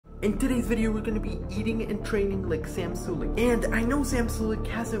In today's video, we're gonna be eating and training like Sam Sulek. And I know Sam Sulek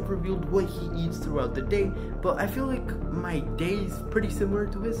hasn't revealed what he eats throughout the day, but I feel like my day is pretty similar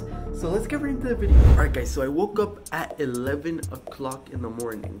to his. So let's get right into the video. Alright guys, so I woke up at 11 o'clock in the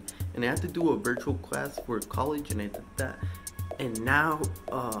morning and I had to do a virtual class for college and I did that. And now,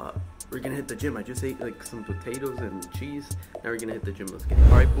 we're gonna hit the gym. I just ate like some potatoes and cheese. Now we're gonna hit the gym. Let's get it.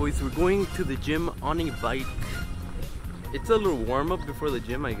 Alright boys, we're going to the gym on a bike. It's a little warm up before the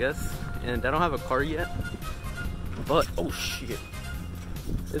gym, I guess. And I don't have a car yet. But, oh shit.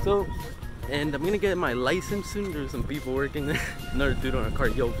 And I'm gonna get my license soon. There's some people working there. Another dude on a car.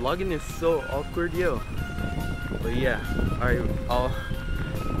 Yo, vlogging is so awkward, yo. But yeah, alright,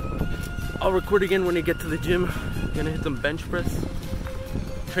 I'll record again when I get to the gym. I'm gonna hit some bench press.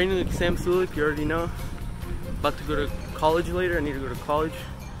 Training like Sam Sulek, you already know. About to go to college later. I need to go to college.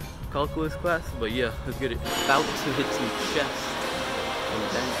 Calculus class, but yeah, let's get it. About to hit some chest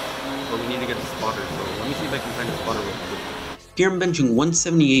and bench, but we need to get a spotter, so let me see if I can find a spotter real quick. Here I'm benching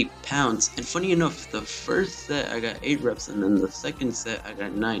 178 pounds, and funny enough, the first set I got 8 reps, and then the second set I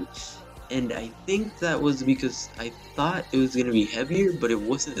got 9. And I think that was because I thought it was gonna be heavier, but it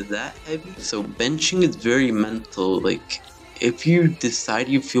wasn't that heavy. So benching is very mental. Like, if you decide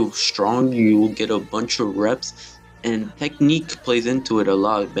you feel strong, you will get a bunch of reps. And technique plays into it a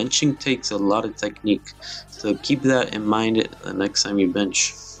lot. Benching takes a lot of technique, so keep that in mind the next time you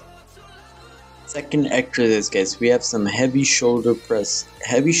bench. Second exercise, guys, we have some heavy shoulder press.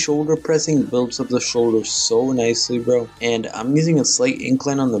 Heavy shoulder pressing builds up the shoulders so nicely, bro. And I'm using a slight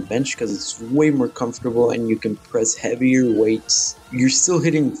incline on the bench because it's way more comfortable and you can press heavier weights. You're still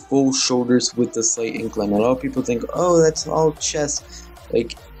hitting full shoulders with the slight incline. A lot of people think, oh, that's all chest.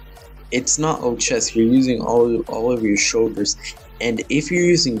 Like, it's not all chest, you're using all of your shoulders. And if you're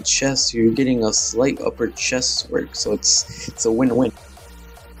using chest, you're getting a slight upper chest work, so it's a win-win.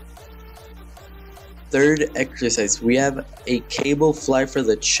 Third exercise, we have a cable fly for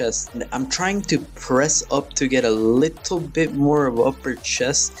the chest. And I'm trying to press up to get a little bit more of upper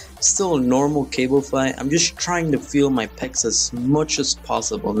chest. Still a normal cable fly. I'm just trying to feel my pecs as much as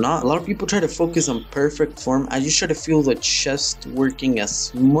possible. Not a lot of people try to focus on perfect form. I just try to feel the chest working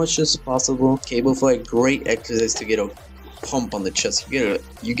as much as possible. Cable fly, great exercise to get a pump on the chest. You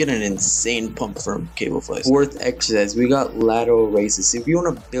get an insane pump from cable flies. Fourth exercise, we got lateral raises. If you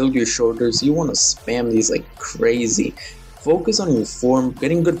want to build your shoulders, you want to spam these like crazy. Focus on your form.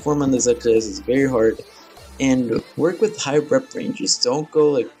 Getting good form on this exercise is very hard. And work with high rep ranges. Don't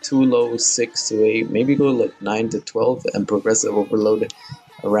go like too low, 6 to 8. Maybe go like 9 to 12 and progressive overload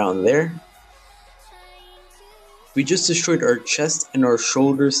around there. We just destroyed our chest and our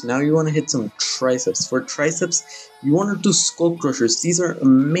shoulders. Now you want to hit some triceps. For triceps, you want to do skull crushers. These are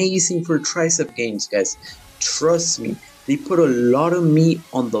amazing for tricep gains, guys. Trust me. They put a lot of meat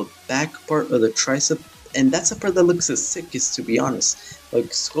on the back part of the tricep, and that's the part that looks the sickest, to be honest.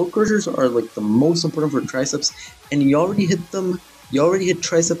 Like, skull crushers are like the most important for triceps, and you already hit them. You already hit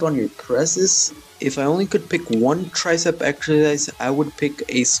tricep on your presses. If I only could pick one tricep exercise, I would pick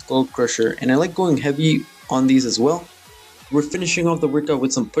a skull crusher, and I like going heavy on these as well. We're finishing off the workout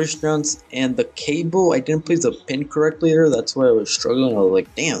with some push downs, and the cable, I didn't place the pin correctly there. That's why I was struggling. I was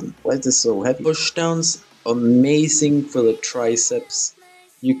like, damn, why is this so heavy? Push downs, amazing for the triceps.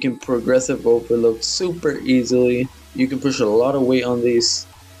 You can progressive overload super easily. You can push a lot of weight on these.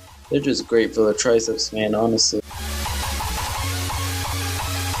 They're just great for the triceps, man, honestly.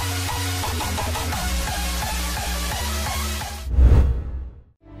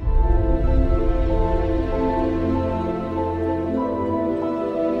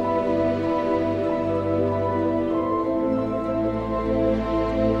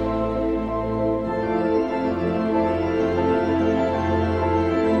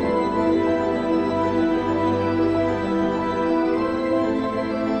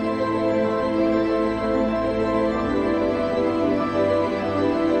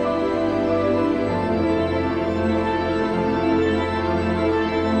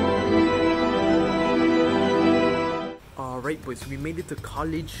 Alright boys, so we made it to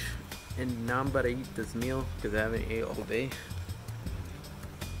college and now I'm about to eat this meal because I haven't ate all day.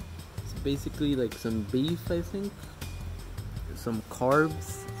 It's basically like some beef, I think, some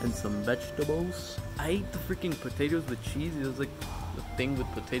carbs and some vegetables. I ate the freaking potatoes with cheese. It was like the thing with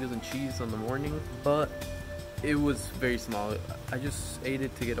potatoes and cheese on the morning, but it was very small. I just ate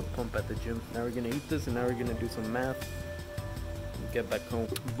it to get a pump at the gym. Now we're gonna eat this and now we're gonna do some math and get back home.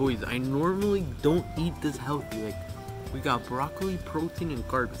 Boys, I normally don't eat this healthy. Like, we got broccoli, protein, and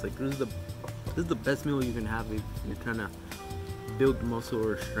carbs. Like, this is the best meal you can have if you're trying to build muscle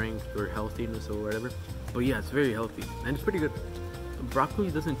or strength or healthiness or whatever. But yeah, it's very healthy and it's pretty good.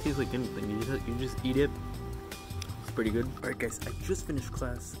 broccoli doesn't taste like anything. You just eat it. It's pretty good. Alright guys, I just finished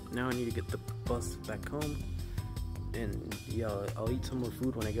class. Now I need to get the bus back home. And yeah, I'll eat some more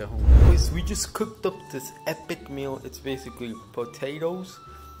food when I get home. Boys, we just cooked up this epic meal. It's basically potatoes.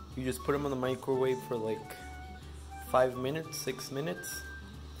 You just put them in the microwave for like 5 minutes, 6 minutes.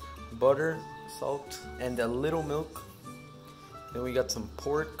 Butter, salt, and a little milk. Then we got some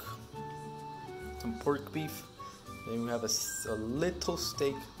pork beef. Then we have a little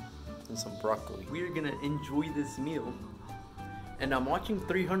steak and some broccoli. We are gonna enjoy this meal. And I'm watching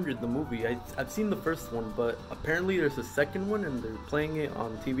 300, the movie. I've seen the first one, but apparently there's a second one and they're playing it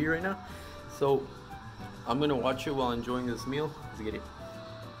on TV right now. So I'm gonna watch it while enjoying this meal. Let's get it.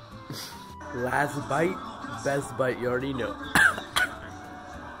 Last bite, best bite, you already know.